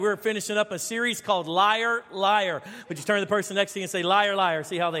We're finishing up a series called Liar, Liar. Would you turn to the person next to you and say, liar, liar,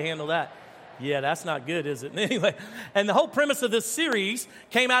 see how they handle that? Yeah, that's not good, is it? Anyway, and the whole premise of this series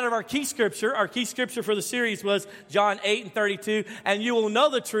came out of our key scripture. Our key scripture for the series was John 8:32, and you will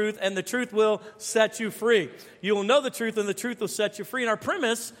know the truth, and the truth will set you free. You will know the truth, and the truth will set you free. And our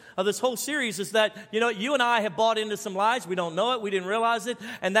premise of this whole series is that, you and I have bought into some lies. We don't know it. We didn't realize it.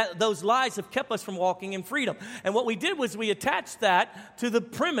 And that those lies have kept us from walking in freedom. And what we did was we attached that to the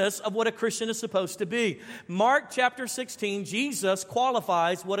premise of what a Christian is supposed to be. Mark chapter 16, Jesus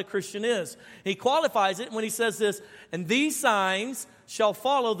qualifies what a Christian is. He qualifies it when he says this, and these signs shall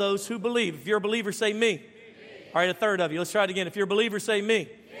follow those who believe. If you're a believer, say me. Me. All right, a third of you. Let's try it again. If you're a believer, say me.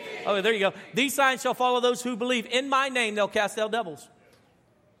 Oh, there you go. These signs shall follow those who believe. In my name, they'll cast out devils.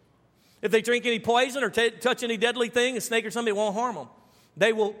 If they drink any poison or touch any deadly thing, a snake or something, it won't harm them.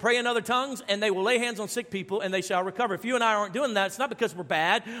 They will pray in other tongues, and they will lay hands on sick people, and they shall recover. If you and I aren't doing that, it's not because we're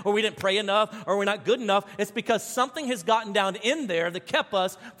bad, or we didn't pray enough, or we're not good enough. It's because something has gotten down in there that kept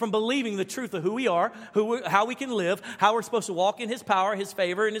us from believing the truth of who we are, how we can live, how we're supposed to walk in His power, His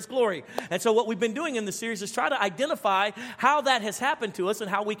favor, and His glory. And so what we've been doing in this series is try to identify how that has happened to us and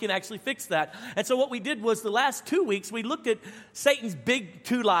how we can actually fix that. And so what we did was the last 2 weeks, we looked at Satan's big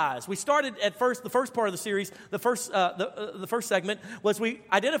two lies. We started at the first part of the series, the first segment was we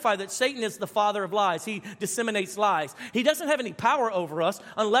identify that Satan is the father of lies. He disseminates lies. He doesn't have any power over us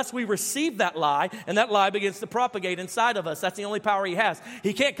unless we receive that lie, and that lie begins to propagate inside of us. That's the only power he has.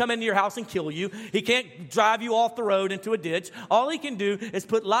 He can't come into your house and kill you. He can't drive you off the road into a ditch. All he can do is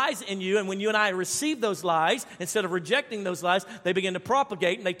put lies in you, and when you and I receive those lies, instead of rejecting those lies, they begin to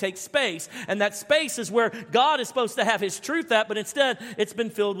propagate, and they take space. And that space is where God is supposed to have His truth at, but instead it's been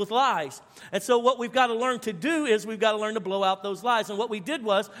filled with lies. And so what we've got to learn to do is we've got to learn to blow out those lies. And what we did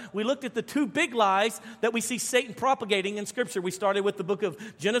was we looked at the two big lies that we see Satan propagating in Scripture. We started with the book of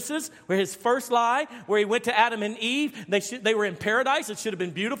Genesis, where his first lie, where he went to Adam and Eve. They were in paradise. It should have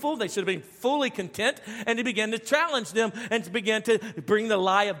been beautiful. They should have been fully content. And he began to challenge them and began to bring the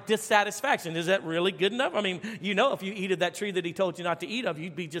lie of dissatisfaction. Is that really good enough? I mean, if you eat of that tree that he told you not to eat of,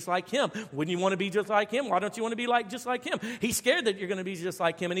 you'd be just like him. Wouldn't you want to be just like him? Why don't you want to be just like him? He's scared that you're going to be just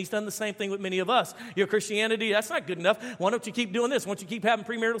like him, and he's done the same thing with many of us. Your Christianity, that's not good enough. Why don't you keep doing this? Why don't you keep having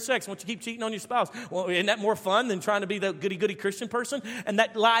premarital sex? Why don't you keep cheating on your spouse? Well, isn't that more fun than trying to be the goody-goody Christian person? And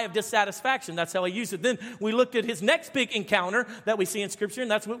that lie of dissatisfaction, that's how he used it. Then we looked at his next big encounter that we see in Scripture, and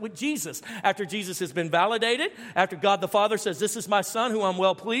that's with Jesus. After Jesus has been validated, after God the Father says, this is my Son who I'm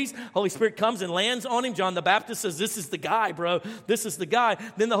well pleased, Holy Spirit comes and lands on him. John the Baptist says, this is the guy, bro. This is the guy.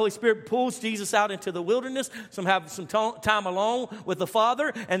 Then the Holy Spirit pulls Jesus out into the wilderness. Have some time alone with the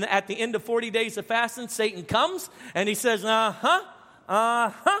Father, and at the end of 40 days of fasting, Satan comes, and he says,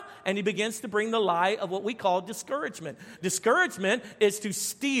 and he begins to bring the lie of what we call discouragement. Discouragement is to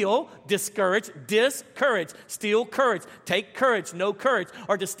steal, discourage, discourage, steal courage, take courage, no courage,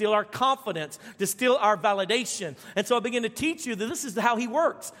 or to steal our confidence, to steal our validation. And so I begin to teach you that this is how he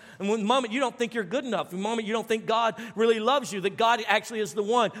works. And when the moment you don't think you're good enough, the moment you don't think God really loves you, that God actually is the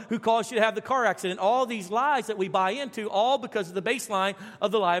one who caused you to have the car accident, all these lies that we buy into, all because of the baseline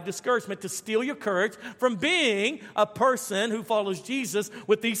of the lie of discouragement, to steal your courage from being a person who follows Jesus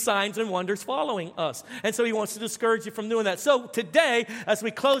with these signs and wonders following us. And so he wants to discourage you from doing that. So today, as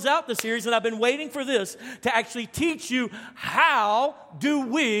we close out the series, and I've been waiting for this to actually teach you, how do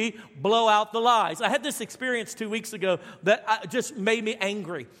we blow out the lies? I had this experience 2 weeks ago that just made me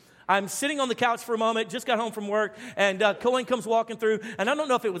angry. I'm sitting on the couch for a moment, just got home from work, and Cohen comes walking through, and I don't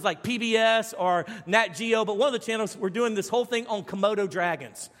know if it was like PBS or Nat Geo, but one of the channels were doing this whole thing on Komodo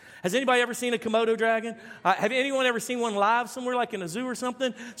dragons. Has anybody ever seen a Komodo dragon? Have anyone ever seen one live somewhere like in a zoo or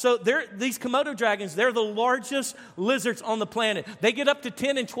something? So these Komodo dragons, they're the largest lizards on the planet. They get up to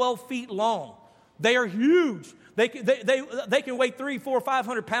 10 and 12 feet long. They are huge. They can weigh 300, 400,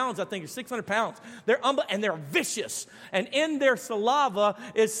 500 pounds, I think, or 600 pounds. And they're vicious. And in their saliva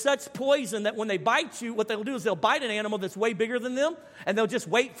is such poison that when they bite you, what they'll do is they'll bite an animal that's way bigger than them, and they'll just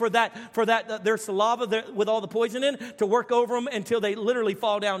wait for their saliva with all the poison in to work over them until they literally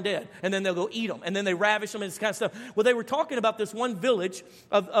fall down dead. And then they'll go eat them, and then they ravish them and this kind of stuff. Well, they were talking about this one village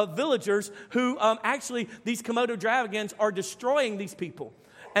of villagers who actually, these Komodo dragons are destroying these people.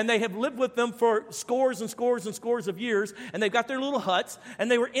 And they have lived with them for scores and scores and scores of years. And they've got their little huts.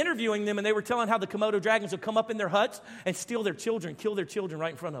 And they were interviewing them. And they were telling how the Komodo dragons would come up in their huts and steal their children, kill their children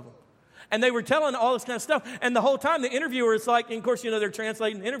right in front of them. And they were telling all this kind of stuff. And the whole time the interviewer is like, and of course, they're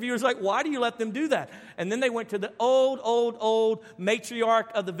translating. The interviewer is like, why do you let them do that? And then they went to the old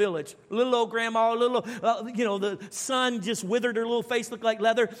matriarch of the village. Little old grandma, the sun just withered her little face, looked like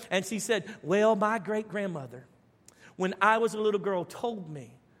leather. And she said, well, my great-grandmother, when I was a little girl, told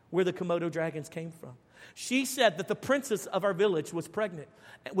me where the Komodo dragons came from. She said that the princess of our village was pregnant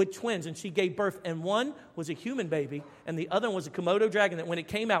with twins, and she gave birth, and one was a human baby, and the other one was a Komodo dragon that when it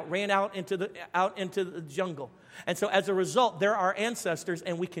came out, ran out into the jungle. And so as a result, they're our ancestors,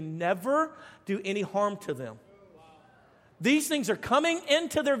 and we can never do any harm to them. These things are coming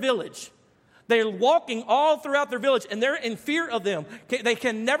into their village. They're walking all throughout their village, and they're in fear of them. They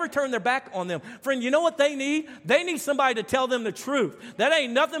can never turn their back on them. Friend, you know what they need? They need somebody to tell them the truth. That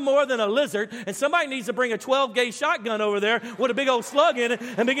ain't nothing more than a lizard, and somebody needs to bring a 12-gauge shotgun over there with a big old slug in it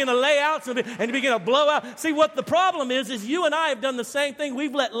and begin to lay out and begin to blow out. See, what the problem is you and I have done the same thing.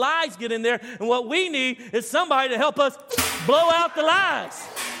 We've let lies get in there, and what we need is somebody to help us blow out the lies.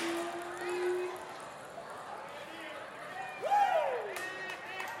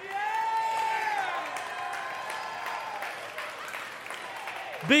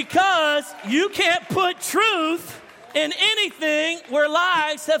 Because you can't put truth in anything where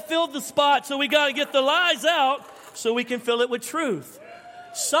lies have filled the spot. So we got to get the lies out so we can fill it with truth.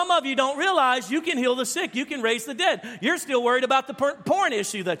 Some of you don't realize you can heal the sick. You can raise the dead. You're still worried about the porn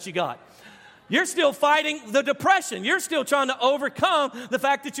issue that you got. You're still fighting the depression. You're still trying to overcome the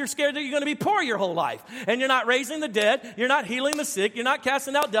fact that you're scared that you're going to be poor your whole life. And you're not raising the dead. You're not healing the sick. You're not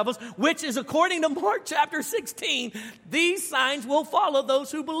casting out devils, which is according to Mark chapter 16. These signs will follow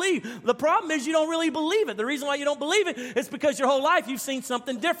those who believe. The problem is you don't really believe it. The reason why you don't believe it is because your whole life you've seen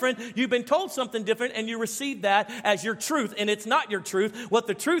something different. You've been told something different, and you receive that as your truth. And it's not your truth. What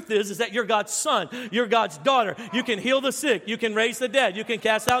the truth is that you're God's son. You're God's daughter. You can heal the sick. You can raise the dead. You can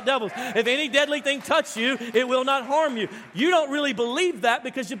cast out devils. If any deadly thing touch you, it will not harm you. You don't really believe that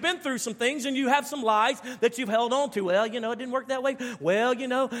because you've been through some things and you have some lies that you've held on to. Well, it didn't work that way. Well,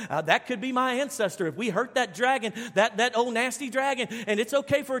 that could be my ancestor. If we hurt that dragon, that old nasty dragon, and it's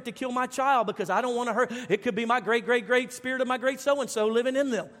okay for it to kill my child because I don't want to hurt. It could be my great spirit of my great so-and-so living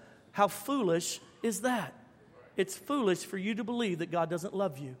in them. How foolish is that? It's foolish for you to believe that God doesn't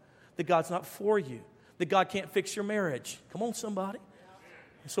love you, that God's not for you, that God can't fix your marriage. Come on, somebody.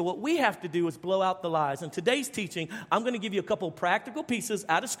 So what we have to do is blow out the lies. In today's teaching, I'm going to give you a couple of practical pieces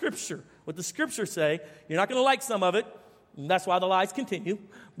out of Scripture. What the Scriptures say, you're not going to like some of it. And that's why the lies continue.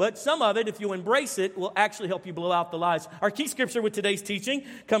 But some of it, if you embrace it, will actually help you blow out the lies. Our key Scripture with today's teaching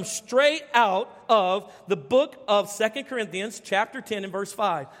comes straight out of the book of 2 Corinthians chapter 10 and verse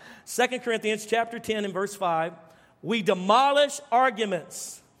 5. 2 Corinthians chapter 10 and verse 5. We demolish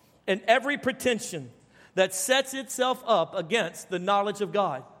arguments and every pretension that sets itself up against the knowledge of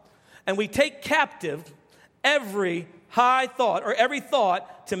God. And we take captive every high thought or every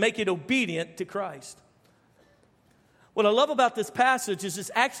thought to make it obedient to Christ. What I love about this passage is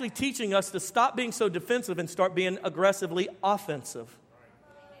it's actually teaching us to stop being so defensive and start being aggressively offensive.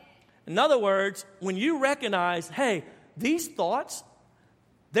 In other words, when you recognize, hey, these thoughts,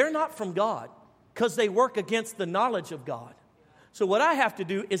 they're not from God because they work against the knowledge of God. So what I have to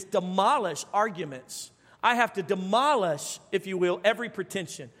do is demolish arguments. I have to demolish, if you will, every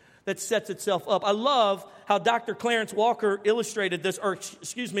pretension that sets itself up. I love how Dr. Clarence Walker illustrated this,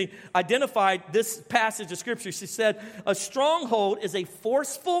 identified this passage of Scripture. She said, a stronghold is a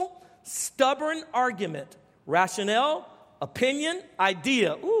forceful, stubborn argument, rationale, opinion,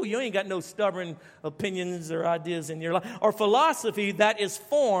 idea. Ooh, you ain't got no stubborn opinions or ideas in your life. Or philosophy that is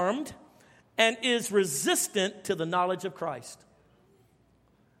formed and is resistant to the knowledge of Christ.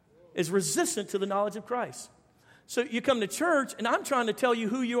 Is resistant to the knowledge of Christ. So you come to church, and I'm trying to tell you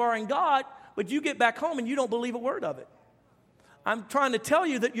who you are in God, but you get back home and you don't believe a word of it. I'm trying to tell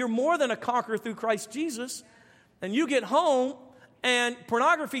you that you're more than a conqueror through Christ Jesus, and you get home, and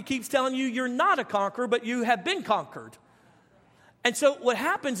pornography keeps telling you you're not a conqueror, but you have been conquered. And so what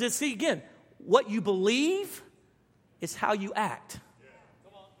happens is, see, again, what you believe is how you act.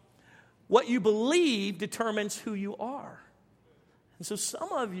 What you believe determines who you are. And so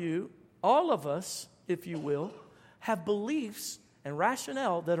some of you, all of us, if you will, have beliefs and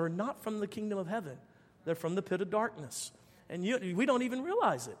rationale that are not from the kingdom of heaven. They're from the pit of darkness. And we don't even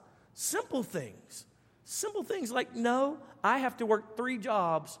realize it. Simple things. Simple things like, no, I have to work 3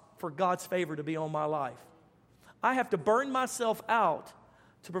 jobs for God's favor to be on my life. I have to burn myself out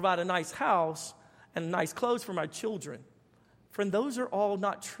to provide a nice house and nice clothes for my children. Friend, those are all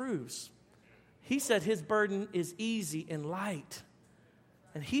not truths. He said his burden is easy and light.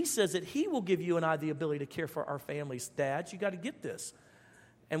 And he says that he will give you and I the ability to care for our families. Dads, you got to get this.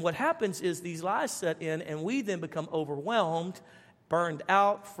 And what happens is these lies set in, and we then become overwhelmed burned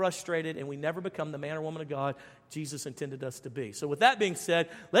out, frustrated, and we never become the man or woman of God Jesus intended us to be. So with that being said,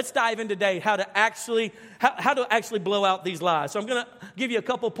 let's dive in today how to actually blow out these lies. So I'm going to give you a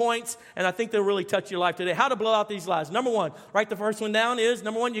couple points, and I think they'll really touch your life today. How to blow out these lies. Number one, write the first one down is,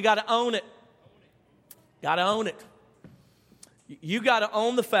 number one, you got to own it. Got to own it. You got to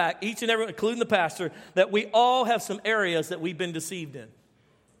own the fact, each and every, including the pastor, that we all have some areas that we've been deceived in.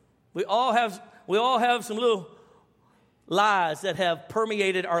 We all have some little lies that have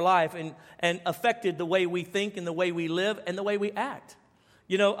permeated our life and affected the way we think and the way we live and the way we act.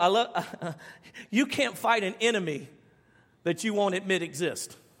 You know, you can't fight an enemy that you won't admit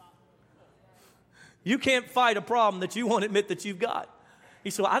exists. You can't fight a problem that you won't admit that you've got.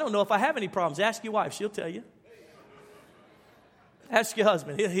 You say, well, I don't know if I have any problems. Ask your wife. She'll tell you. Ask your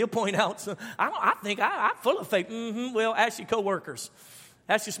husband. He'll point out. I think I'm full of faith. Well, ask your coworkers.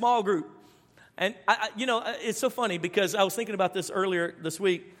 Ask your small group. And, it's so funny because I was thinking about this earlier this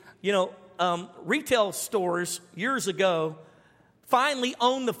week. You know, retail stores years ago finally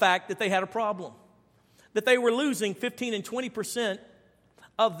owned the fact that they had a problem, that they were losing 15 and 20%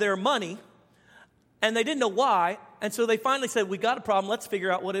 of their money, and they didn't know why. And so they finally said, we got a problem. Let's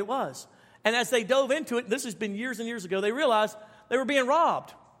figure out what it was. And as they dove into it, this has been years and years ago, they realized they were being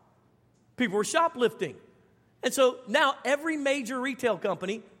robbed. People were shoplifting. And so now every major retail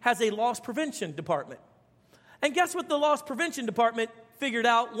company has a loss prevention department. And guess what the loss prevention department figured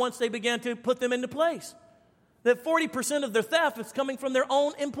out once they began to put them into place? That 40% of their theft is coming from their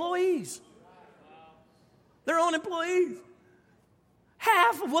own employees. Their own employees.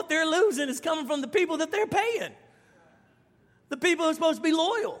 Half of what they're losing is coming from the people that they're paying. The people who are supposed to be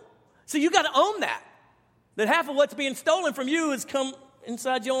loyal. So you got to own that. That half of what's being stolen from you has come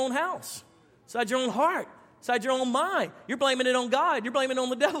inside your own house, inside your own heart, inside your own mind. You're blaming it on God. You're blaming it on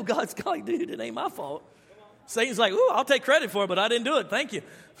the devil. God's like, dude, it ain't my fault. Satan's like, ooh, I'll take credit for it, but I didn't do it. Thank you.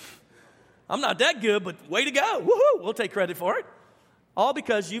 I'm not that good, but way to go. Woohoo, we'll take credit for it. All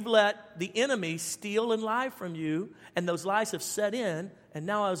because you've let the enemy steal and lie from you, and those lies have set in, and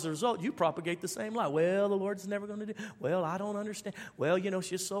now as a result, you propagate the same lie. Well, the Lord's never going to do. Well, I don't understand. Well, it's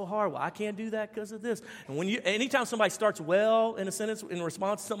just so hard. Well, I can't do that because of this. And anytime somebody starts well in a sentence in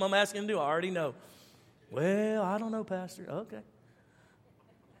response to something I'm asking them to do, I already know. Well, I don't know, Pastor. Okay.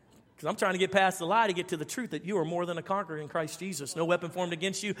 Because I'm trying to get past the lie to get to the truth that you are more than a conqueror in Christ Jesus. No weapon formed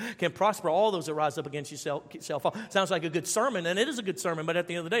against you can prosper. All those that rise up against you shall fall. Sounds like a good sermon, and it is a good sermon, but at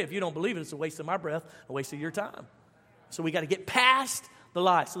the end of the day, if you don't believe it, it's a waste of my breath, a waste of your time. So we got to get past the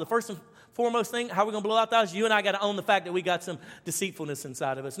lie. So the first and foremost thing, how we're going to blow out those, you and I got to own the fact that we got some deceitfulness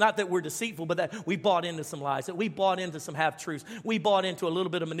inside of us. Not that we're deceitful, but that we bought into some lies, that we bought into some half-truths. We bought into a little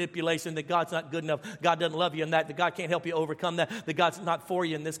bit of manipulation, that God's not good enough, God doesn't love you, and that God can't help you overcome that God's not for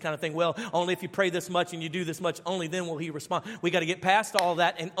you, and this kind of thing. Well, only if you pray this much and you do this much, only then will he respond. We got to get past all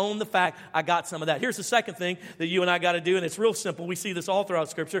that and own the fact I got some of that. Here's the second thing that you and I got to do, and it's real simple. We see this all throughout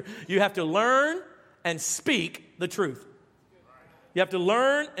Scripture. You have to learn and speak the truth. You have to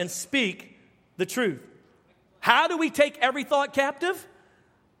learn and speak the truth. How do we take every thought captive?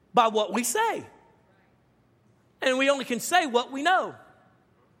 By what we say. And we only can say what we know.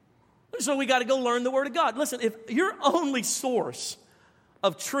 So we got to go learn the Word of God. Listen, if your only source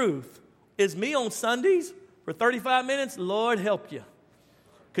of truth is me on Sundays for 35 minutes, Lord help you.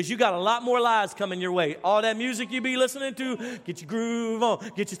 Because you got a lot more lies coming your way. All that music you be listening to, get your groove on,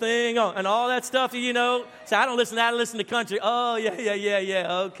 get your thing on, and all that stuff, Say, I don't listen to country. Oh,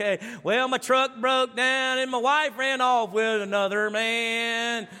 yeah, okay. Well, my truck broke down and my wife ran off with another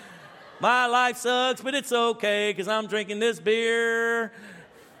man. My life sucks, but it's okay because I'm drinking this beer.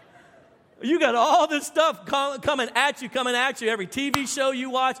 You got all this stuff coming at you. Every TV show you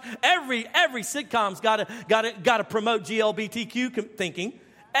watch, every sitcom's got to promote GLBTQ thinking.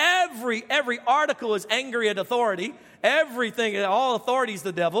 Every article is angry at authority. Everything, all authority is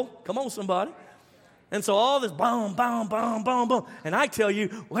the devil. Come on, somebody. And so all this boom, boom, boom, boom, boom. And I tell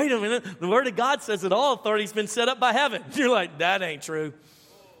you, wait a minute, the Word of God says that all authority has been set up by heaven. You're like, that ain't true.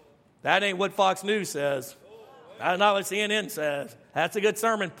 That ain't what Fox News says. That's not what CNN says. That's a good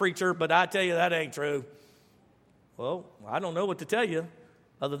sermon, preacher, but I tell you, that ain't true. Well, I don't know what to tell you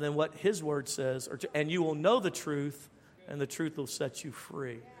other than what His Word says. And you will know the truth, and the truth will set you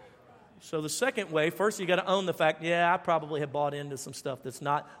free. So the second way, first you got to own the fact, I probably have bought into some stuff that's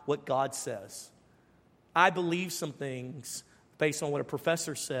not what God says. I believe some things based on what a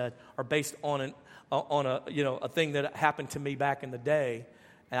professor said or based on a thing that happened to me back in the day.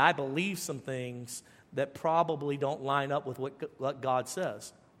 And I believe some things that probably don't line up with what God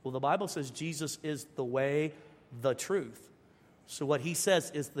says. Well, the Bible says Jesus is the way, the truth. So what He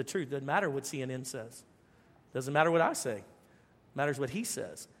says is the truth. Doesn't matter what CNN says. Doesn't matter what I say. Matters what he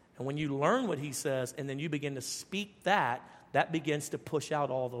says. And when you learn what he says and then you begin to speak that begins to push out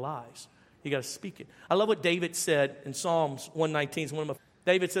all the lies. You got to speak it. I love what David said in Psalms 119. It's one of my,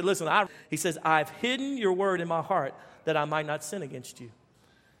 David said, listen, he says, I've hidden your word in my heart that I might not sin against you.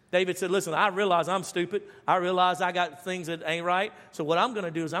 David said, listen, I realize I'm stupid. I realize I got things that ain't right. So what I'm going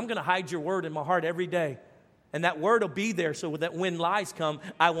to do is I'm going to hide your word in my heart every day. And that word will be there so that when lies come,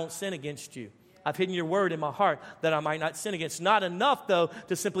 I won't sin against you. I've hidden your word in my heart that I might not sin against. Not enough, though,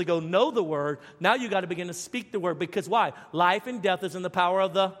 to simply go know the word. Now you got to begin to speak the word. Because why? Life and death is in the power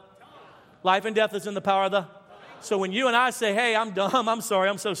of the... Life and death is in the power of the... So when you and I say, hey, I'm dumb, I'm sorry,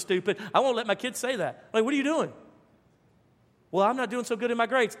 I'm so stupid, I won't let my kids say that. Like, what are you doing? Well, I'm not doing so good in my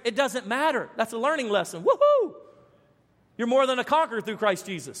grades. It doesn't matter. That's a learning lesson. Woohoo! You're more than a conqueror through Christ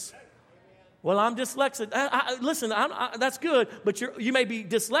Jesus. Well, I'm dyslexic. Listen, that's good, but you may be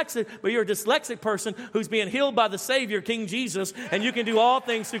dyslexic, but you're a dyslexic person who's being healed by the Savior, King Jesus, and you can do all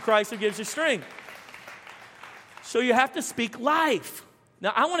things through Christ who gives you strength. So you have to speak life.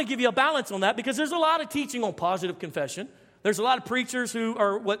 Now, I want to give you a balance on that because there's a lot of teaching on positive confession. There's a lot of preachers who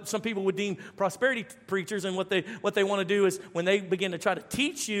are what some people would deem prosperity preachers, and what they want to do is when they begin to try to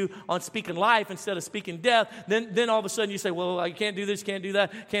teach you on speaking life instead of speaking death, then all of a sudden you say, well, I can't do this, can't do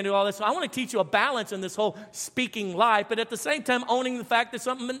that, can't do all this. So I want to teach you a balance in this whole speaking life, but at the same time owning the fact that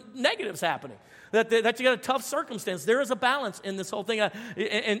something negative is happening. That you got a tough circumstance. There is a balance in this whole thing.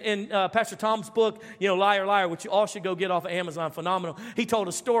 In Pastor Tom's book, Liar, Liar, which you all should go get off of Amazon, phenomenal. He told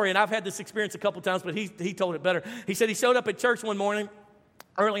a story, and I've had this experience a couple times, but he told it better. He said he showed up at church one morning,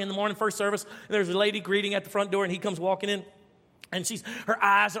 early in the morning, first service, and there's a lady greeting at the front door, and he comes walking in. And her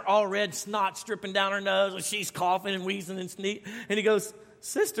eyes are all red, snot dripping down her nose, and she's coughing and wheezing and sneezing. And he goes,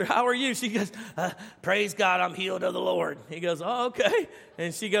 sister, how are you? She goes, praise God, I'm healed of the Lord. He goes, oh, okay.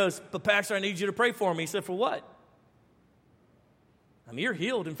 And she goes, but Pastor, I need you to pray for me. He said, for what? I mean, you're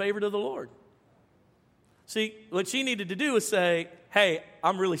healed and favored of the Lord. See, what she needed to do is say, hey,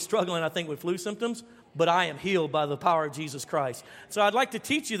 I'm really struggling, I think, with flu symptoms, but I am healed by the power of Jesus Christ. So I'd like to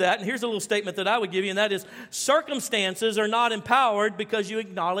teach you that, and here's a little statement that I would give you, and that is, circumstances are not empowered because you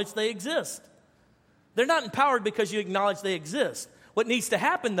acknowledge they exist. They're not empowered because you acknowledge they exist. What needs to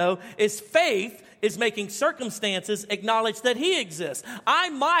happen, though, is faith is making circumstances acknowledge that he exists. I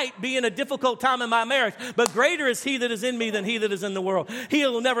might be in a difficult time in my marriage, but greater is he that is in me than he that is in the world. He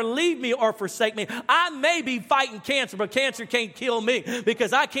will never leave me or forsake me. I may be fighting cancer, but cancer can't kill me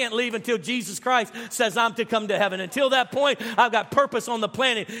because I can't leave until Jesus Christ says I'm to come to heaven. Until that point, I've got purpose on the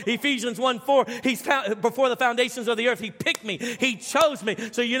planet. Ephesians 1:4, before the foundations of the earth, he picked me. He chose me.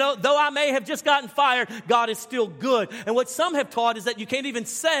 So, though I may have just gotten fired, God is still good. And what some have taught is that you can't even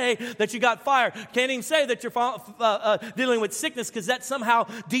say that you got fired. Can't even say that you're dealing with sickness because that somehow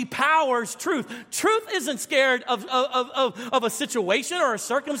depowers truth. Truth isn't scared of a situation or a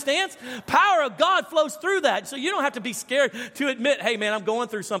circumstance. Power of God flows through that. So you don't have to be scared to admit, hey, man, I'm going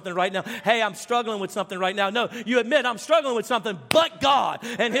through something right now. Hey, I'm struggling with something right now. No, you admit I'm struggling with something, but God.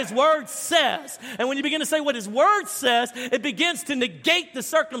 And his word says. And when you begin to say what his word says, it begins to negate the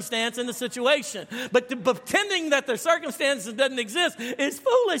circumstance and the situation. But pretending that the circumstance doesn't exist is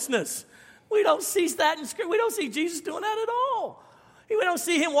foolishness. We don't see that in Scripture. We don't see Jesus doing that at all. We don't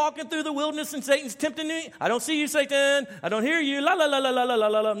see him walking through the wilderness and Satan's tempting me. I don't see you, Satan. I don't hear you. La, la, la, la, la, la, la,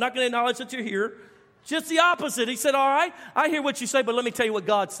 la. I'm not going to acknowledge that you're here. Just the opposite. He said, all right, I hear what you say, but let me tell you what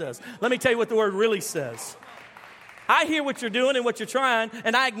God says. Let me tell you what the word really says. I hear what you're doing and what you're trying,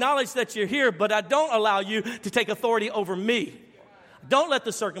 and I acknowledge that you're here, but I don't allow you to take authority over me. Don't let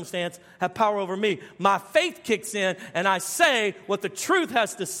the circumstance have power over me. My faith kicks in, and I say what the truth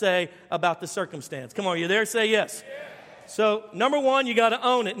has to say about the circumstance. Come on, you there? Say yes. So, number one, you got to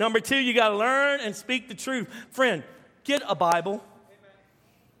own it. Number two, you got to learn and speak the truth. Friend, get a Bible.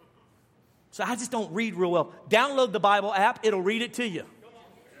 So I just don't read real well. Download the Bible app. It'll read it to you.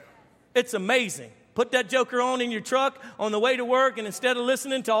 It's amazing. Put that joker on in your truck on the way to work, and instead of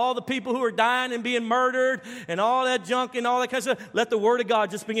listening to all the people who are dying and being murdered and all that junk and all that kind of stuff, let the Word of God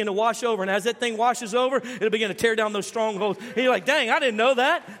just begin to wash over. And as that thing washes over, it'll begin to tear down those strongholds. And you're like, dang, I didn't know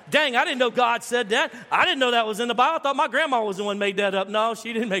that. Dang, I didn't know God said that. I didn't know that was in the Bible. I thought my grandma was the one who made that up. No,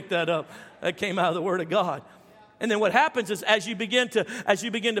 she didn't make that up. That came out of the Word of God. And then what happens is as you begin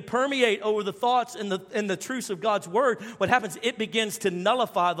to permeate over the thoughts and the truths of God's Word, what happens, it begins to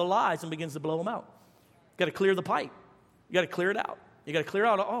nullify the lies and begins to blow them out. You got to clear the pipe. You got to clear it out. You got to clear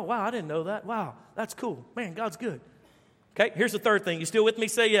out, oh, wow, I didn't know that. Wow, that's cool. Man, God's good. Okay, here's the third thing. You still with me?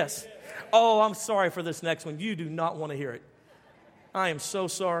 Say yes. Oh, I'm sorry for this next one. You do not want to hear it. I am so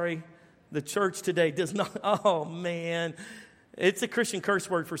sorry. The church today does not. Oh, man. It's a Christian curse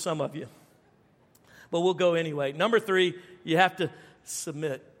word for some of you. But we'll go anyway. Number three, you have to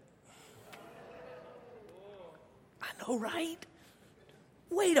submit. I know, right?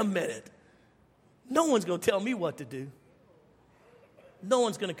 Wait a minute. No one's going to tell me what to do. No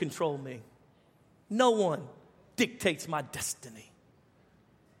one's going to control me. No one dictates my destiny.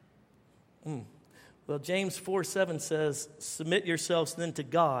 Well, James 4:7 says, submit yourselves then to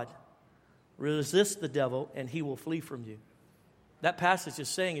God. Resist the devil, and he will flee from you. That passage is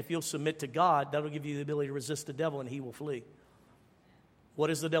saying if you'll submit to God, that'll give you the ability to resist the devil, and he will flee. What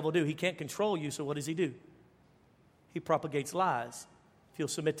does the devil do? He can't control you, so what does he do? He propagates lies. If you'll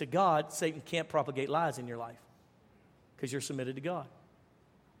submit to God, Satan can't propagate lies in your life because you're submitted to God.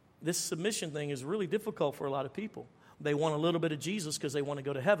 This submission thing is really difficult for a lot of people. They want a little bit of Jesus because they want to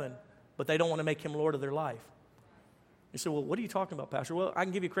go to heaven, but they don't want to make him Lord of their life. You say, well, what are you talking about, Pastor? Well, I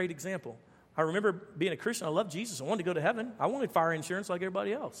can give you a great example. I remember being a Christian. I loved Jesus. I wanted to go to heaven. I wanted fire insurance like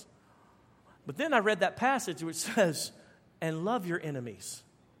everybody else. But then I read that passage which says, and love your enemies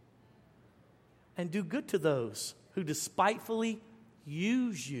and do good to those who despitefully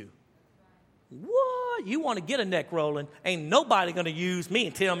use you. What? You want to get a neck rolling? Ain't nobody going to use me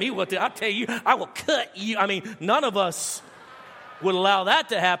and tell me what to. I tell you, I will cut you. I mean, none of us would allow that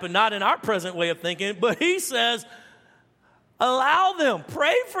to happen, not in our present way of thinking. But he says, allow them,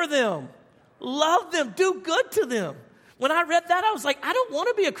 pray for them, love them, do good to them. When I read that, I was like, I don't want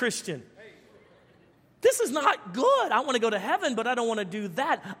to be a Christian. This is not good. I want to go to heaven, but I don't want to do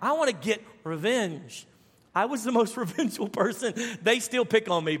that. I want to get revenge. I was the most revengeful person. They still pick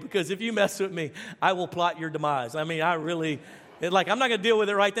on me because if you mess with me, I will plot your demise. I mean, I'm not going to deal with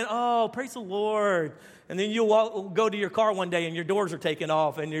it right then. Oh, praise the Lord. And then you'll go to your car one day and your doors are taken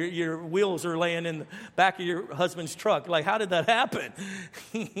off and your wheels are laying in the back of your husband's truck. Like, how did that happen?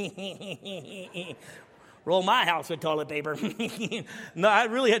 Roll my house with toilet paper. No, I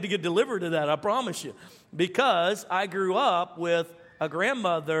really had to get delivered to that, I promise you. Because I grew up with a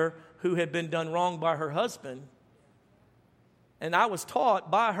grandmother who had been done wrong by her husband. And I was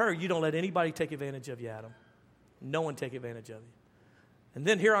taught by her, you don't let anybody take advantage of you, Adam. No one take advantage of you. And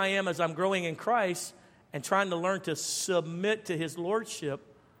then here I am as I'm growing in Christ and trying to learn to submit to his lordship,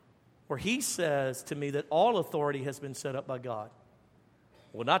 where he says to me that all authority has been set up by God.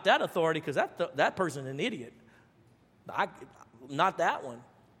 Well, not that authority, because that person's an idiot. Not that one.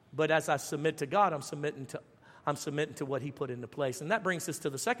 But as I submit to God, I'm submitting to what he put into place. And that brings us to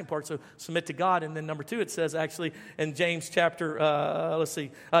the second part. So submit to God. And then number 2, it says actually in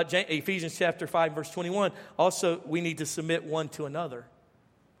Ephesians chapter 5, verse 21, also we need to submit one to another.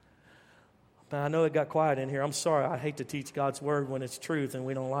 Now, I know it got quiet in here. I'm sorry. I hate to teach God's word when it's truth and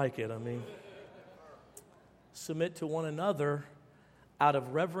we don't like it. I mean, submit to one another out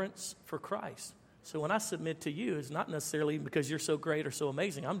of reverence for Christ. So when I submit to you, it's not necessarily because you're so great or so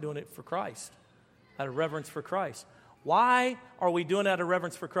amazing. I'm doing it for Christ, out of reverence for Christ. Why are we doing it out of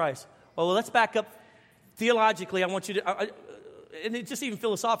reverence for Christ? Well, let's back up theologically. I want you to, and just even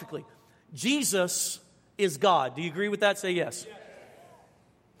philosophically, Jesus is God. Do you agree with that? Say yes.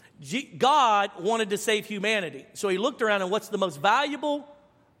 God wanted to save humanity. So he looked around and what's the most valuable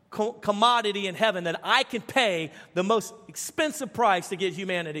commodity in heaven that I can pay the most expensive price to get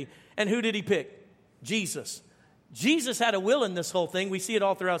humanity? And who did he pick? Jesus. Jesus had a will in this whole thing. We see it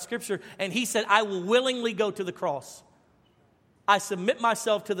all throughout Scripture. And he said, I will willingly go to the cross. I submit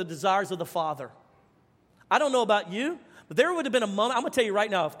myself to the desires of the Father. I don't know about you, but there would have been a moment. I'm going to tell you right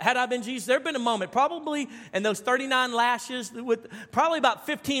now, had I been Jesus, there would have been a moment, probably in those 39 lashes, with probably about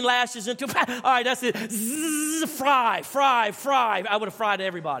 15 lashes into, all right, that's it. Zzz, fry. I would have fried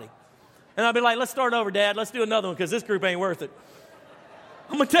everybody. And I'd be like, let's start over, Dad. Let's do another one because this group ain't worth it.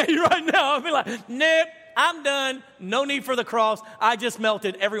 I'm going to tell you right now, I'd be like, nope, I'm done. No need for the cross. I just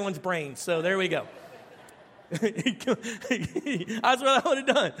melted everyone's brains. So there we go. That's what I would have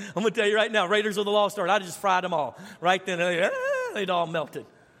done. I'm going to tell you right now, Raiders of the Lost Ark, I just fried them all. Right then, they'd all melted.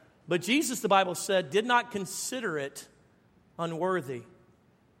 But Jesus, the Bible said, did not consider it unworthy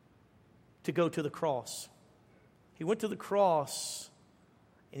to go to the cross. He went to the cross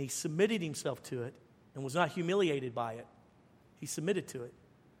and he submitted himself to it and was not humiliated by it. He submitted to it.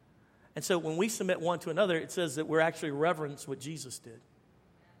 And so when we submit one to another, it says that we're actually reverence what Jesus did.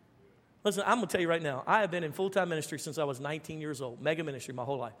 Listen, I'm going to tell you right now, I have been in full-time ministry since I was 19 years old, mega ministry my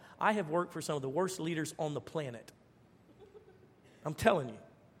whole life. I have worked for some of the worst leaders on the planet. I'm telling you.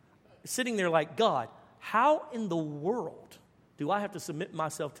 Sitting there like, God, how in the world do I have to submit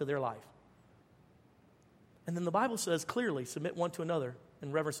myself to their life? And then the Bible says clearly, submit one to another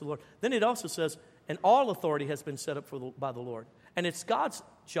in reverence to the Lord. Then it also says, and all authority has been set up by the Lord. And it's God's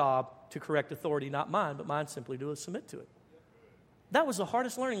job to correct authority, not mine, but mine simply to submit to it. That was the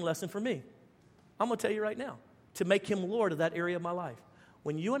hardest learning lesson for me. I'm going to tell you right now. to make him Lord of that area of my life.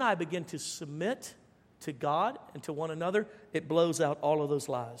 When you and I begin to submit to God and to one another, it blows out all of those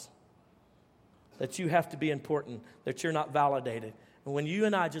lies. That you have to be important, that you're not validated. And when you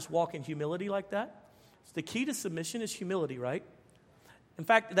and I just walk in humility like that, the key to submission is humility, right? In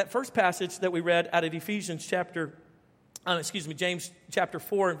fact, that first passage that we read out of James chapter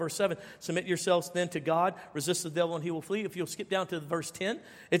 4 and verse 7, submit yourselves then to God, resist the devil and he will flee. If you'll skip down to verse 10,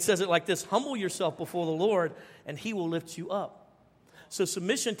 it says it like this: humble yourself before the Lord and he will lift you up. So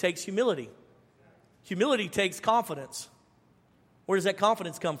submission takes humility. Humility takes confidence. Where does that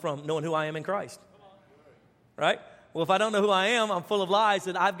confidence come from? Knowing who I am in Christ. Right? Well, if I don't know who I am, I'm full of lies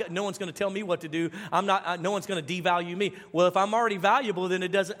that no one's going to tell me what to do. No one's going to devalue me. Well, if I'm already valuable, then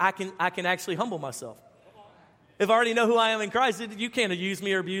I can actually humble myself. If I already know who I am in Christ, you can't use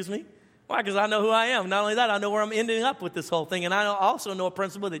me or abuse me. Why? Because I know who I am. Not only that, I know where I'm ending up with this whole thing. And I also know a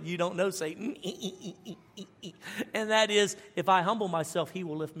principle that you don't know, Satan. And that is, if I humble myself, he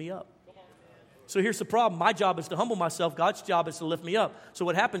will lift me up. So here's the problem. My job is to humble myself. God's job is to lift me up. So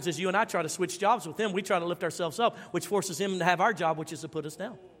what happens is you and I try to switch jobs with him. We try to lift ourselves up, which forces him to have our job, which is to put us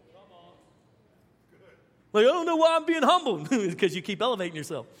down. Like, I don't know why I'm being humbled. Because you keep elevating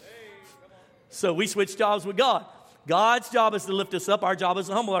yourself. So we switch jobs with God. God's job is to lift us up. Our job is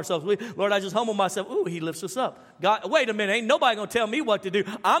to humble ourselves. Lord, I just humble myself. Ooh, he lifts us up. God, wait a minute. Ain't nobody going to tell me what to do.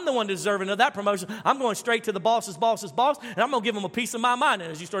 I'm the one deserving of that promotion. I'm going straight to the boss's boss, and I'm going to give him a piece of my mind.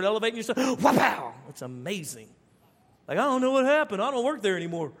 And as you start elevating yourself, wow, it's amazing. Like, I don't know what happened. I don't work there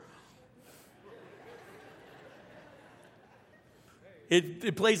anymore.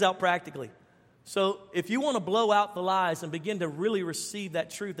 It plays out practically. So if you want to blow out the lies and begin to really receive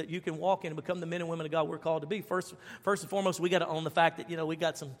that truth that you can walk in and become the men and women of God we're called to be, first and foremost, we got to own the fact that, we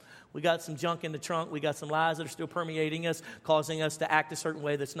got some junk in the trunk. We got some lies that are still permeating us, causing us to act a certain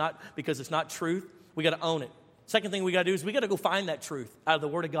way that's not, because it's not truth. We got to own it. Second thing we got to do is we got to go find that truth out of the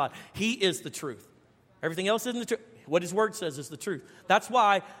Word of God. He is the truth. Everything else isn't the truth. What His Word says is the truth. That's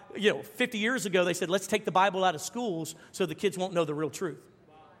why, 50 years ago they said, let's take the Bible out of schools so the kids won't know the real truth.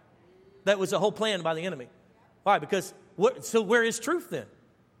 That was the whole plan by the enemy. Why? Because, so where is truth then?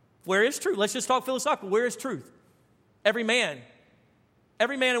 Where is truth? Let's just talk philosophical. Where is truth? Every man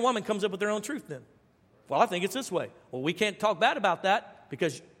and woman comes up with their own truth then. Well, I think it's this way. Well, we can't talk bad about that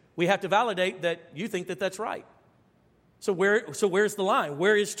because we have to validate that you think that that's right. So where's the line?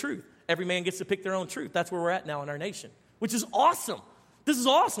 Where is truth? Every man gets to pick their own truth. That's where we're at now in our nation, which is awesome. This is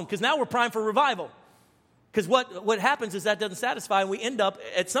awesome because now we're primed for revival. Because what happens is that doesn't satisfy, and we end up,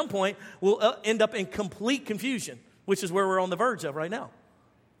 at some point, we'll end up in complete confusion, which is where we're on the verge of right now.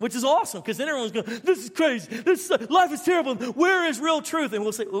 Which is awesome, because then everyone's going, this is crazy. Life is terrible. Where is real truth? And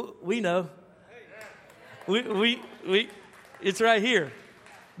we'll say, we know. It's right here.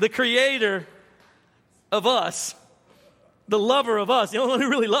 The creator of us, the lover of us, the only one who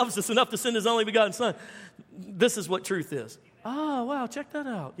really loves us enough to send His only begotten Son. This is what truth is. Oh, wow, check that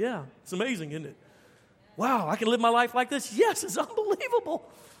out. Yeah, it's amazing, isn't it? Wow, I can live my life like this? Yes, it's unbelievable.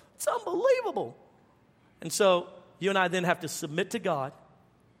 It's unbelievable. And so you and I then have to submit to God,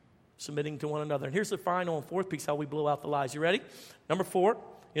 submitting to one another. And here's the final and fourth piece, how we blow out the lies. You ready? Number 4.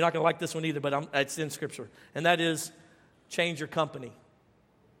 You're not going to like this one either, but it's in Scripture. And that is change your company.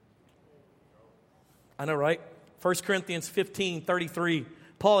 I know, right? 1 Corinthians 15:33.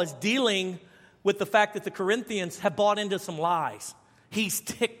 Paul is dealing with the fact that the Corinthians have bought into some lies. He's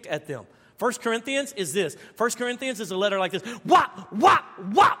ticked at them. 1 Corinthians is this. 1 Corinthians is a letter like this. Wah, wah,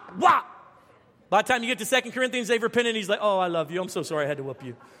 wah, wah. By the time you get to 2 Corinthians, they've repented, and he's like, oh, I love you. I'm so sorry I had to whoop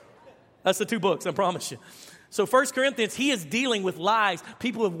you. That's the 2 books, I promise you. So 1 Corinthians, he is dealing with lies.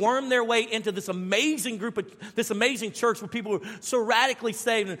 People have wormed their way into this amazing this amazing church where people are so radically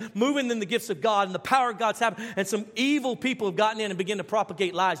saved and moving in the gifts of God and the power of God's happening. And some evil people have gotten in and begin to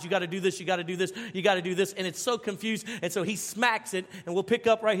propagate lies. You got to do this, you got to do this, you got to do this. And it's so confused. And so he smacks it. And we'll pick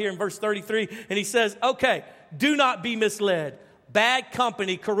up right here in verse 33. And he says, okay, do not be misled. Bad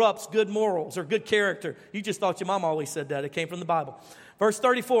company corrupts good morals or good character. You just thought your mom always said that. It came from the Bible. Verse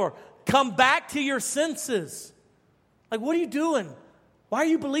 34. Come back to your senses. Like, what are you doing? Why are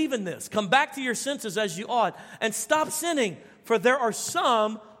you believing this? Come back to your senses as you ought and stop sinning, for there are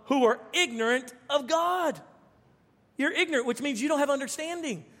some who are ignorant of God. You're ignorant, which means you don't have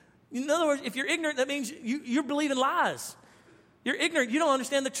understanding. In other words, if you're ignorant, that means you're believing lies. You're ignorant. You don't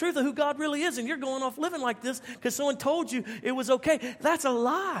understand the truth of who God really is, and you're going off living like this because someone told you it was okay. That's a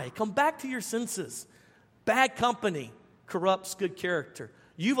lie. Come back to your senses. Bad company corrupts good character.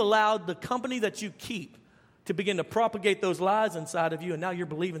 You've allowed the company that you keep to begin to propagate those lies inside of you, and now you're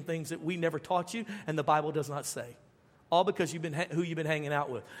believing things that we never taught you and the Bible does not say. All because who you've been hanging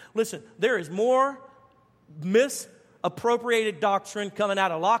out with. Listen, there is more misappropriated doctrine coming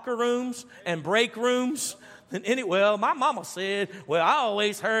out of locker rooms and break rooms. And well, my mama said, well, I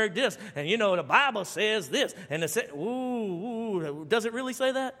always heard this. And, the Bible says this. And it said, does it really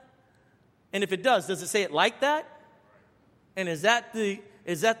say that? And if it does it say it like that? And is that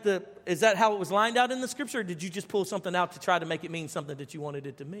how it was lined out in the Scripture? Or did you just pull something out to try to make it mean something that you wanted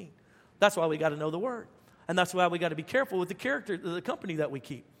it to mean? That's why we got to know the Word. And that's why we got to be careful with the character of the company that we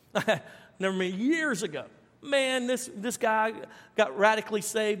keep. Remember years ago, man, this guy got radically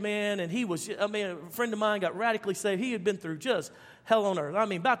saved, man, and a friend of mine got radically saved. He had been through just hell on earth.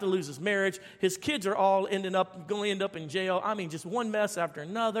 About to lose his marriage. His kids are all going to end up in jail. Just one mess after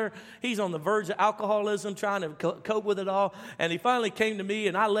another. He's on the verge of alcoholism, trying to cope with it all. And he finally came to me,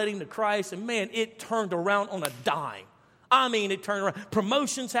 and I led him to Christ, and man, it turned around on a dime. It turned around.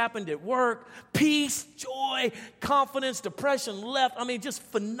 Promotions happened at work. Peace, joy, confidence, depression left. Just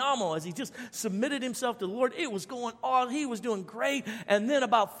phenomenal as he just submitted himself to the Lord. It was going on. He was doing great. And then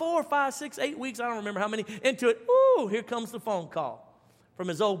about 4, 5, 6, 8 weeks, I don't remember how many, into it, here comes the phone call from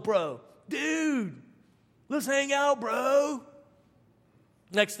his old bro. Dude, let's hang out, bro.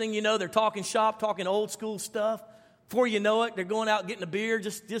 Next thing you know, they're talking shop, talking old school stuff. Before you know it, they're going out getting a beer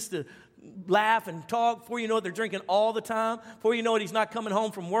just to laugh and talk. Before you know it, they're drinking all the time. Before you know it, he's not coming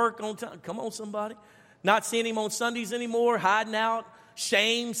home from work on time. Come on, somebody. Not seeing him on Sundays anymore, hiding out.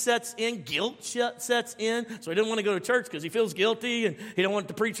 Shame sets in. Guilt sets in. So he didn't want to go to church because he feels guilty, and he don't want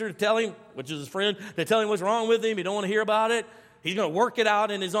the preacher to tell him, which is his friend, to tell him what's wrong with him. He don't want to hear about it. He's going to work it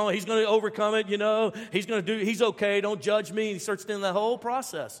out in his own. He's going to overcome it, He's okay. Don't judge me. And he starts doing the whole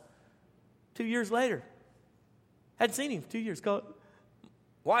process. 2 years later. Hadn't seen him 2 years.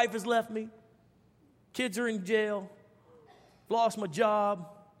 Wife has left me. Kids are in jail. Lost my job.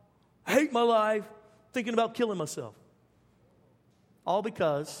 Hate my life. Thinking about killing myself. All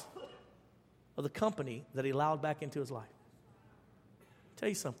because of the company that he allowed back into his life. I'll tell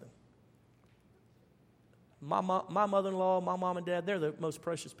you something. My mother-in-law, my mom and dad, they're the most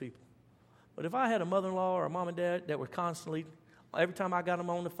precious people. But if I had a mother-in-law or a mom and dad that were constantly, every time I got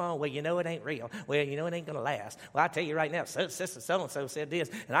them on the phone, well, it ain't real. Well, it ain't going to last. Well, I tell you right now, sister so-and-so said this,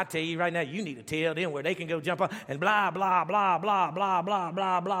 and I tell you right now, you need to tell them where they can go jump on, and blah, blah, blah, blah, blah, blah,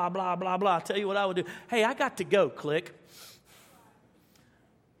 blah, blah, blah, blah, blah. I'll tell you what I would do. Hey, I got to go, click.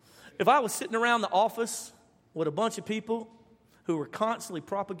 If I was sitting around the office with a bunch of people who were constantly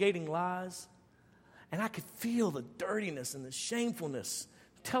propagating lies, and I could feel the dirtiness and the shamefulness,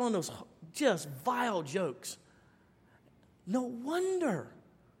 telling those just vile jokes, no wonder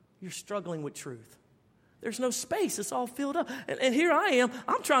you're struggling with truth. There's no space. It's all filled up. And here I am.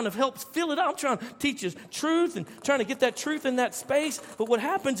 I'm trying to help fill it up. I'm trying to teach you truth and trying to get that truth in that space. But what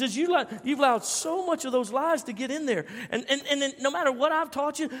happens is you've allowed so much of those lies to get in there. And then no matter what I've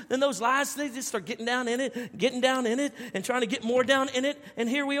taught you, then those lies, they just start getting down in it, and trying to get more down in it. And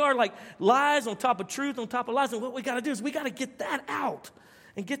here we are, like lies on top of truth, on top of lies. And what we got to do is we got to get that out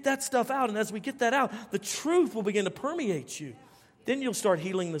and get that stuff out. And as we get that out, the truth will begin to permeate you. Then you'll start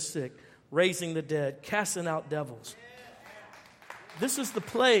healing the sick, raising the dead, casting out devils. This is the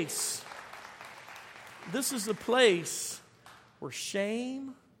place where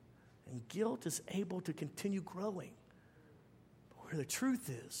shame and guilt is able to continue growing. But where the truth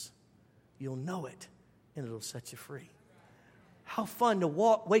is, you'll know it, and it'll set you free. How fun to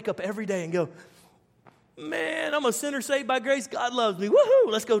wake up every day and go, man, I'm a sinner saved by grace. God loves me.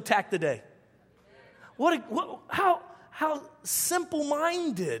 Woohoo! Let's go attack the day. How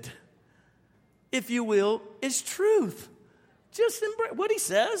simple-minded, if you will, is truth. Just embrace what he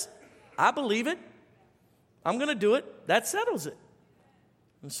says. I believe it. I'm going to do it. That settles it.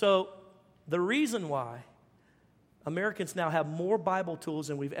 And so the reason why Americans now have more Bible tools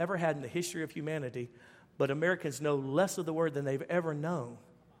than we've ever had in the history of humanity, but Americans know less of the word than they've ever known,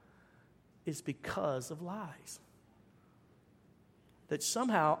 is because of lies. That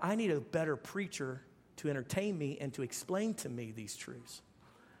somehow I need a better preacher to entertain me and to explain to me these truths.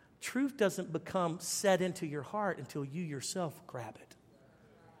 Truth doesn't become set into your heart until you yourself grab it.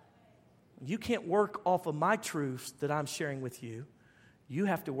 You can't work off of my truths that I'm sharing with you. You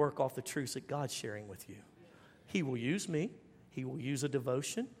have to work off the truths that God's sharing with you. He will use me. He will use a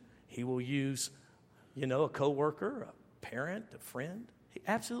devotion. He will use, a coworker, a parent, a friend.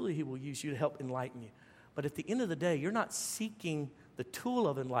 Absolutely, he will use you to help enlighten you. But at the end of the day, you're not seeking the tool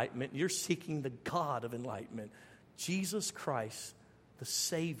of enlightenment. You're seeking the God of enlightenment, Jesus Christ, the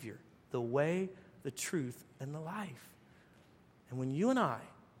Savior, the way, the truth, and the life. And when you and I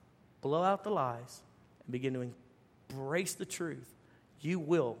blow out the lies and begin to embrace the truth, you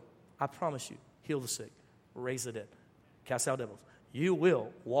will, I promise you, heal the sick, raise the dead, cast out devils. You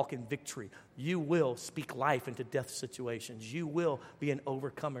will walk in victory. You will speak life into death situations. You will be an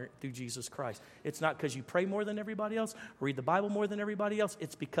overcomer through Jesus Christ. It's not because you pray more than everybody else, read the Bible more than everybody else.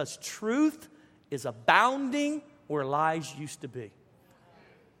 It's because truth is abounding where lies used to be.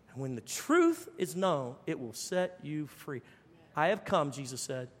 And when the truth is known, it will set you free. I have come, Jesus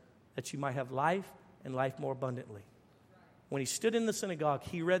said, that you might have life and life more abundantly. When he stood in the synagogue,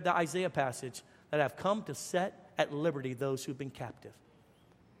 he read the Isaiah passage that I've come to set at liberty those who've been captive.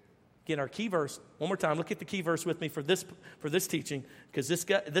 Again, our key verse, one more time, look at the key verse with me for this teaching, because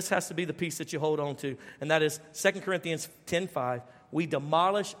this has to be the piece that you hold on to, and that is 2 Corinthians 10:5. We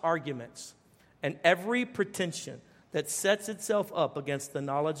demolish arguments and every pretension that sets itself up against the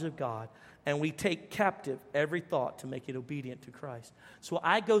knowledge of God, and we take captive every thought to make it obedient to Christ. So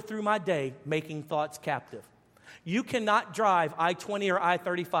I go through my day making thoughts captive. You cannot drive I-20 or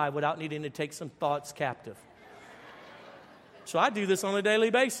I-35 without needing to take some thoughts captive. So I do this on a daily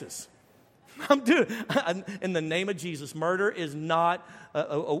basis. In the name of Jesus, murder is not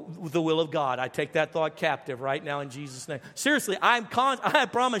the will of God. I take that thought captive right now in Jesus' name. Seriously, I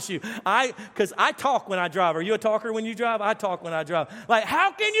promise you, because I talk when I drive. Are you a talker when you drive? I talk when I drive. Like,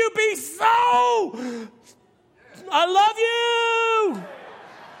 how can you be so? I love you.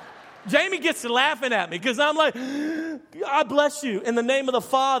 Jamie gets to laughing at me because I'm like, I bless you. In the name of the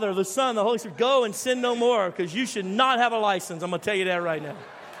Father, the Son, the Holy Spirit, go and sin no more, because you should not have a license. I'm going to tell you that right now.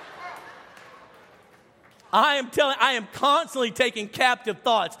 I am constantly taking captive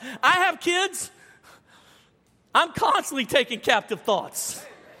thoughts. I have kids. I'm constantly taking captive thoughts.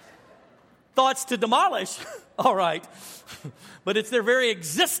 Thoughts to demolish, all right. But it's their very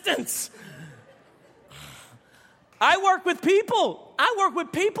existence. I work with people. I work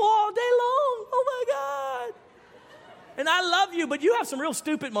with people all day long. Oh, my God. And I love you, but you have some real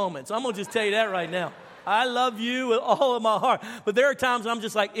stupid moments. I'm going to just tell you that right now. I love you with all of my heart. But there are times I'm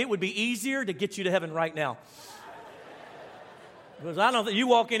just like, it would be easier to get you to heaven right now. Because I don't think you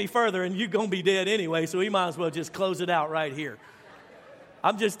walk any further and you're going to be dead anyway, so we might as well just close it out right here.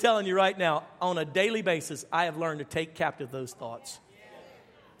 I'm just telling you right now, on a daily basis, I have learned to take captive those thoughts.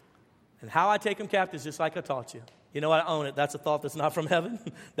 And how I take them captive is just like I taught you. You know what? I own it. That's a thought that's not from heaven.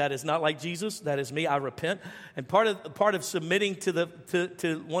 That is not like Jesus. That is me. I repent. And part of submitting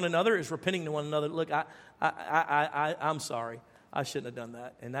to one another is repenting to one another. Look, I'm sorry. I shouldn't have done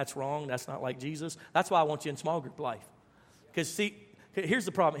that. And that's wrong. That's not like Jesus. That's why I want you in small group life. Because, see, here's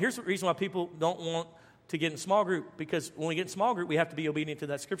the problem. Here's the reason why people don't want to get in small group. Because when we get in small group, we have to be obedient to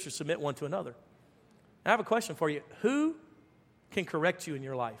that scripture, submit one to another. And I have a question for you. Who can correct you in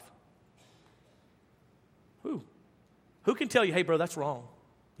your life? Who? Who can tell you, hey, bro, that's wrong.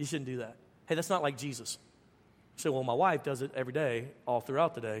 You shouldn't do that. Hey, that's not like Jesus. You say, well, my wife does it every day, all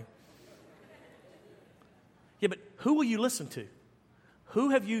throughout the day. Yeah, but who will you listen to? Who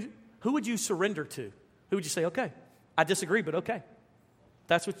would you surrender to? Who would you say, okay, I disagree, but okay.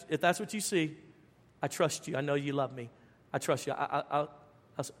 If that's what you see, I trust you. I know you love me. I trust you.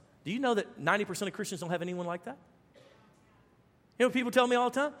 Do you know that 90% of Christians don't have anyone like that? You know what people tell me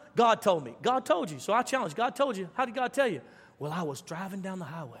all the time? God told me. God told you. So I challenge. God told you. How did God tell you? Well, I was driving down the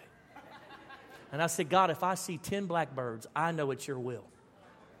highway. And I said, God, if I see 10 blackbirds, I know it's your will.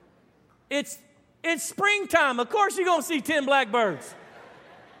 It's springtime. Of course you're going to see 10 blackbirds.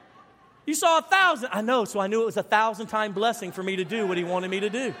 You saw 1,000. I know, so I knew it was 1,000-time blessing for me to do what he wanted me to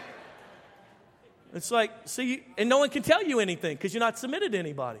do. It's like, see, and no one can tell you anything because you're not submitted to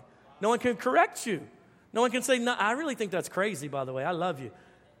anybody. No one can correct you. No one can say, no, I really think that's crazy, by the way. I love you.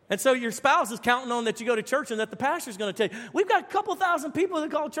 And so your spouse is counting on that you go to church and that the pastor's going to tell you. We've got a couple thousand people that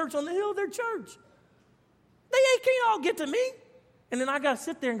call church on the hill their church. They can't all get to me. And then I got to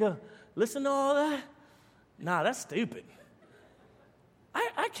sit there and go, listen to all that? Nah, that's stupid.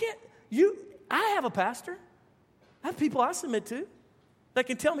 I can't. I have a pastor. I have people I submit to that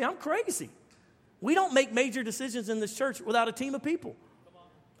can tell me I'm crazy. We don't make major decisions in this church without a team of people.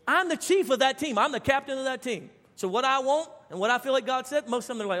 I'm the chief of that team. I'm the captain of that team. So what I want and what I feel like God said, most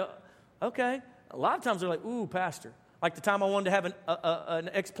of them they're like, okay. A lot of times they're like, ooh, pastor. Like the time I wanted to have an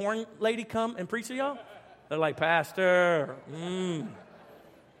ex-porn lady come and preach to y'all. They're like, pastor,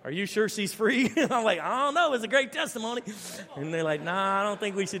 are you sure she's free? I'm like, I don't know. It's a great testimony. And they're like, nah, I don't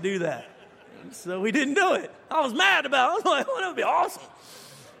think we should do that. So we didn't do it. I was mad about it. I was like, oh, that would be awesome.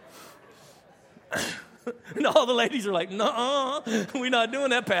 And all the ladies are like, no, we're not doing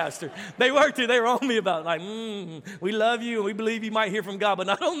that, pastor. They were too. They were on me about it. Like, we love you and we believe you might hear from God, but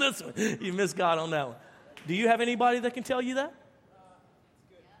not on this one. You missed God on that one. Do you have anybody that can tell you that?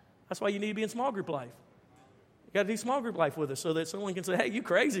 That's why you need to be in small group life. You got to do small group life with us so that someone can say, hey, you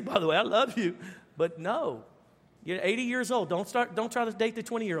crazy, by the way. I love you. But no, You're 80 years old. Don't try to date the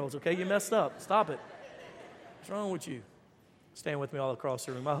 20-year-olds, okay? You messed up. Stop it. What's wrong with you? Stand with me all across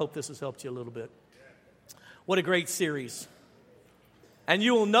the room. I hope this has helped you a little bit. What a great series. And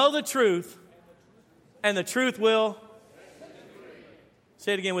you will know the truth, and the truth will...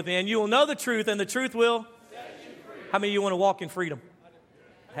 Say it again with me. And you will know the truth, and the truth will... How many of you want to walk in freedom?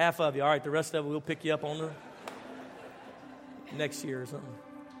 Half of you. All right, the rest of it, we'll pick you up on the next year or something.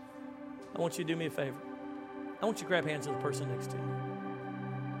 I want you to do me a favor. I want you to grab hands with the person next to you.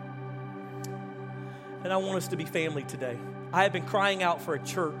 And I want us to be family today. I have been crying out for a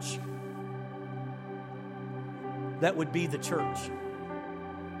church that would be the church.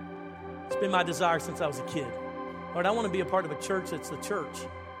 It's been my desire since I was a kid. Lord, I want to be a part of a church that's the church,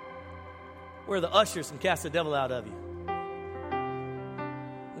 where the ushers can cast the devil out of you.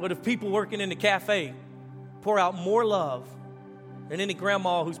 What if people working in the cafe pour out more love than any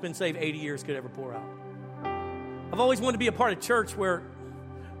grandma who's been saved 80 years could ever pour out? I've always wanted to be a part of church where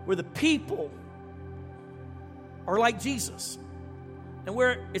the people are like Jesus, and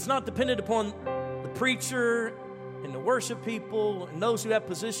where it's not dependent upon the preacher and the worship people and those who have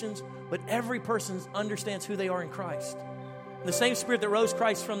positions, but every person understands who they are in Christ. The same Spirit that rose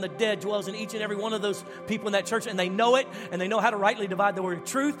Christ from the dead dwells in each and every one of those people in that church, and they know it, and they know how to rightly divide the word of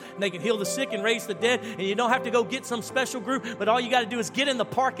truth, and they can heal the sick and raise the dead, and you don't have to go get some special group, but all you got to do is get in the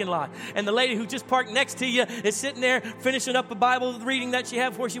parking lot, and the lady who just parked next to you is sitting there finishing up a Bible reading that she had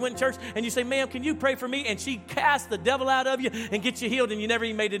before she went to church, and you say, ma'am, can you pray for me? And she casts the devil out of you and gets you healed, and you never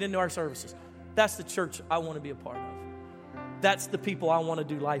even made it into our services. That's the church I want to be a part of. That's the people I want to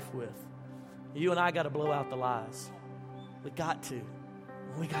do life with. You and I got to blow out the lies. We got to.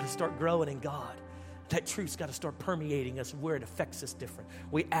 We got to start growing in God. That truth's got to start permeating us where it affects us different.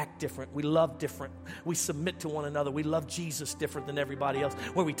 We act different. We love different. We submit to one another. We love Jesus different than everybody else.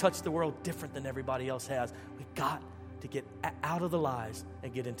 Where we touch the world different than everybody else has. We got to get out of the lies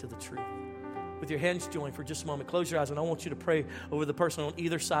and get into the truth. With your hands joined for just a moment, close your eyes, and I want you to pray over the person on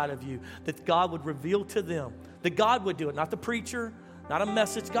either side of you, that God would reveal to them, that God would do it, not the preacher, not a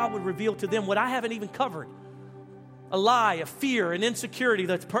message. God would reveal to them what I haven't even covered. A lie, a fear, an insecurity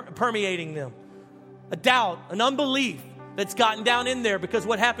that's permeating them. A doubt, an unbelief that's gotten down in there because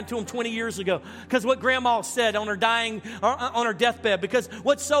what happened to them 20 years ago. Because what grandma said on her dying, on her deathbed. Because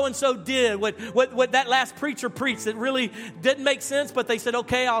what so-and-so did, what that last preacher preached that really didn't make sense, but they said,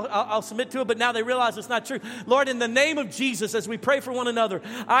 okay, I'll submit to it, but now they realize it's not true. Lord, in the name of Jesus, as we pray for one another,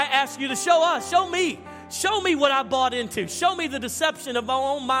 I ask you to show me what I bought into. Show me the deception of my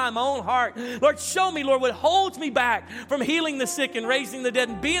own mind, my own heart. Lord, show me, Lord, what holds me back from healing the sick and raising the dead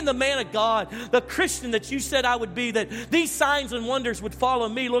and being the man of God, the Christian that you said I would be, that these signs and wonders would follow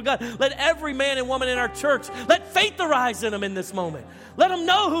me. Lord God, let every man and woman in our church, let faith arise in them in this moment. Let them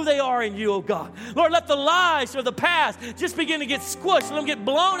know who they are in you, oh God. Lord, let the lies of the past just begin to get squished. Let them get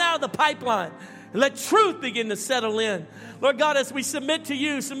blown out of the pipeline. And let truth begin to settle in. Lord God, as we submit to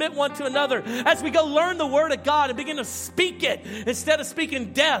you, submit one to another, as we go learn the word of God and begin to speak it instead of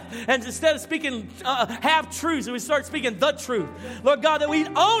speaking death and instead of speaking half-truths, we start speaking the truth. Lord God, that we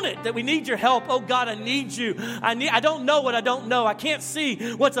own it, that we need your help. Oh God, I need you. I don't know what I don't know. I can't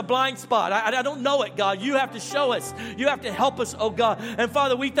see what's a blind spot. I don't know it, God. You have to show us. You have to help us, oh God. And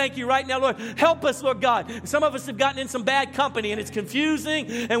Father, we thank you right now, Lord. Help us, Lord God. Some of us have gotten in some bad company and it's confusing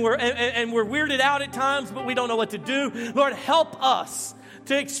and we're weirded out at times, but we don't know what to do. Lord, help us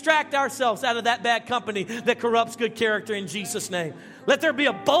to extract ourselves out of that bad company that corrupts good character in Jesus' name. Let there be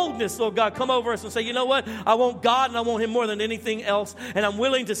a boldness, Lord God, come over us and say, you know what? I want God and I want him more than anything else. And I'm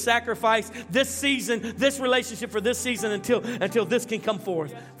willing to sacrifice this season, this relationship for this season until this can come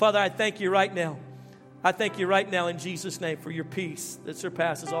forth. Father, I thank you right now. I thank you right now in Jesus' name for your peace that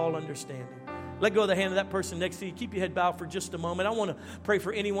surpasses all understanding. Let go of the hand of that person next to you. Keep your head bowed for just a moment. I want to pray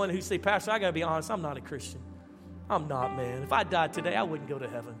for anyone who say, Pastor, I got to be honest, I'm not a Christian. I'm not, man. If I died today, I wouldn't go to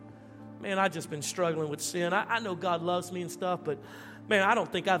heaven. Man, I've just been struggling with sin. I know God loves me and stuff, but, man, I don't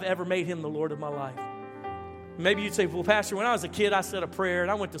think I've ever made him the Lord of my life. Maybe you'd say, well, Pastor, when I was a kid, I said a prayer,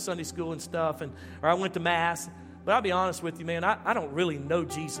 and I went to Sunday school and stuff, or I went to Mass. But I'll be honest with you, man, I don't really know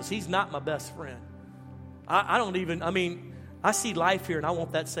Jesus. He's not my best friend. I see life here, and I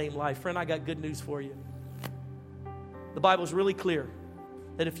want that same life. Friend, I got good news for you. The Bible's really clear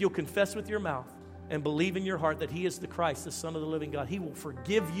that if you'll confess with your mouth and believe in your heart that he is the Christ, the Son of the living God, he will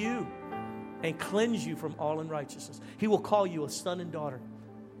forgive you and cleanse you from all unrighteousness. He will call you a son and daughter.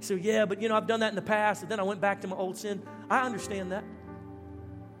 So, yeah, but, I've done that in the past, and then I went back to my old sin. I understand that.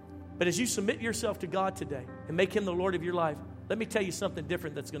 But as you submit yourself to God today and make him the Lord of your life, let me tell you something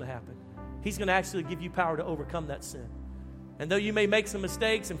different that's going to happen. He's going to actually give you power to overcome that sin. And though you may make some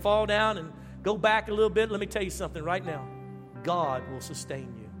mistakes and fall down and go back a little bit. Let me tell you something right now. God will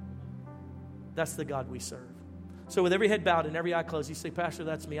sustain you. That's the God we serve. So with every head bowed and every eye closed, you say, Pastor,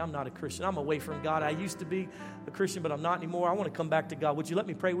 that's me. I'm not a Christian. I'm away from God. I used to be a Christian, but I'm not anymore. I want to come back to God. Would you let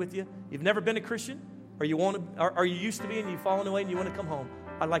me pray with you? You've never been a Christian? Or you want to, or you used to be and you've fallen away and you want to come home?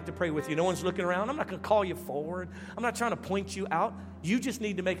 I'd like to pray with you. No one's looking around. I'm not going to call you forward. I'm not trying to point you out. You just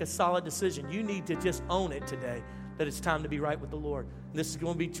need to make a solid decision. You need to just own it today that it's time to be right with the Lord. And this is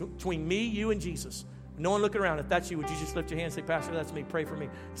going to be between me, you, and Jesus. No one looking around. If that's you, would you just lift your hand and say, Pastor, that's me. Pray for me.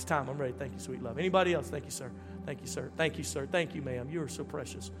 It's time. I'm ready. Thank you, sweet love. Anybody else? Thank you, sir. Thank you, sir. Thank you, sir. Thank you, ma'am. You are so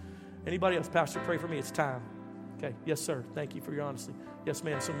precious. Anybody else? Pastor, pray for me. It's time. Okay. Yes, sir. Thank you for your honesty. Yes,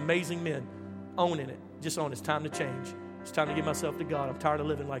 ma'am. Some amazing men owning it. Just own it. It's time to change. It's time to give myself to God. I'm tired of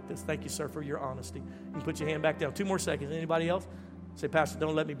living like this. Thank you, sir, for your honesty. You can put your hand back down. 2 more seconds. Anybody else? Say, Pastor,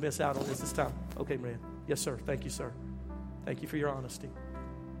 don't let me miss out on this time. Okay, man. Yes, sir. Thank you, sir. Thank you for your honesty.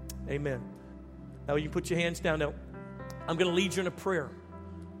 Amen. Now you put your hands down. Now, I'm going to lead you in a prayer.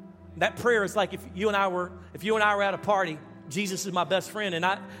 That prayer is like if you and I were at a party. Jesus is my best friend, and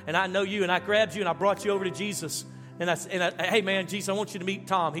I know you, and I grabbed you and I brought you over to Jesus, and I hey man, Jesus, I want you to meet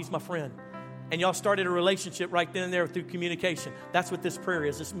Tom. He's my friend. And y'all started a relationship right then and there through communication. That's what this prayer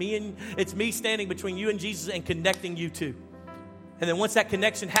is. It's me standing between you and Jesus and connecting you two. And then once that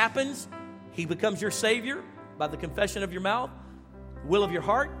connection happens, he becomes your Savior by the confession of your mouth, will of your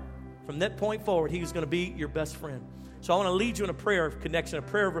heart. From that point forward, he's going to be your best friend. So I want to lead you in a prayer of connection, a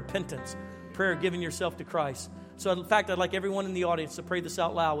prayer of repentance, a prayer of giving yourself to Christ. So in fact, I'd like everyone in the audience to pray this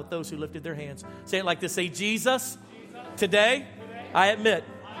out loud with those who lifted their hands. Say it like this. Say, Jesus, today I admit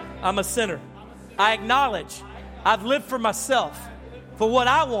I'm a sinner. I acknowledge I've lived for myself, for what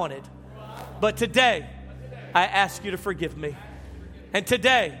I wanted. But today, I ask you to forgive me. And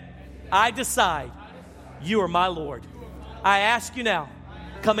today, I decide you are my Lord. I ask you now,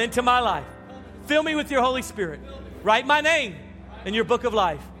 come into my life. Fill me with your Holy Spirit. Write my name in your book of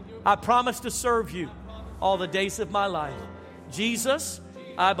life. I promise to serve you all the days of my life. Jesus,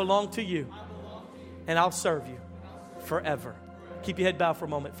 I belong to you, and I'll serve you forever. Keep your head bowed for a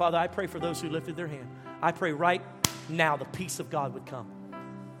moment. Father, I pray for those who lifted their hand. I pray right now the peace of God would come.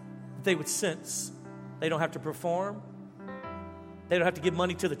 They would sense they don't have to perform. They don't have to give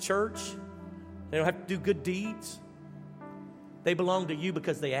money to the church. They don't have to do good deeds. They belong to you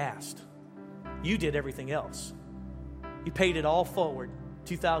because they asked. You did everything else. You paid it all forward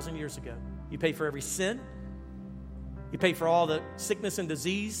 2,000 years ago. You paid for every sin. You paid for all the sickness and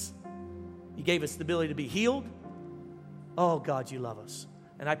disease. You gave us the ability to be healed. Oh, God, you love us.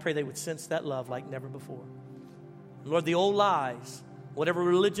 And I pray they would sense that love like never before. Lord, the old lies, whatever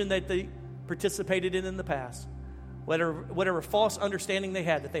religion that they participated in the past, whatever false understanding they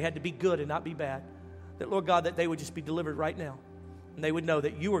had, that they had to be good and not be bad, that, Lord God, that they would just be delivered right now. And they would know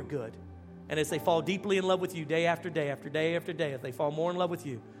that you are good. And as they fall deeply in love with you day after day after day after day, if they fall more in love with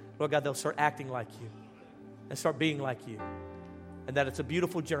you, Lord God, they'll start acting like you and start being like you. And that it's a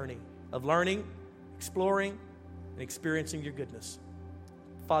beautiful journey of learning, exploring, and experiencing your goodness.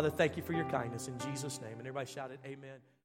 Father, thank you for your kindness in Jesus' name. And everybody shouted, amen.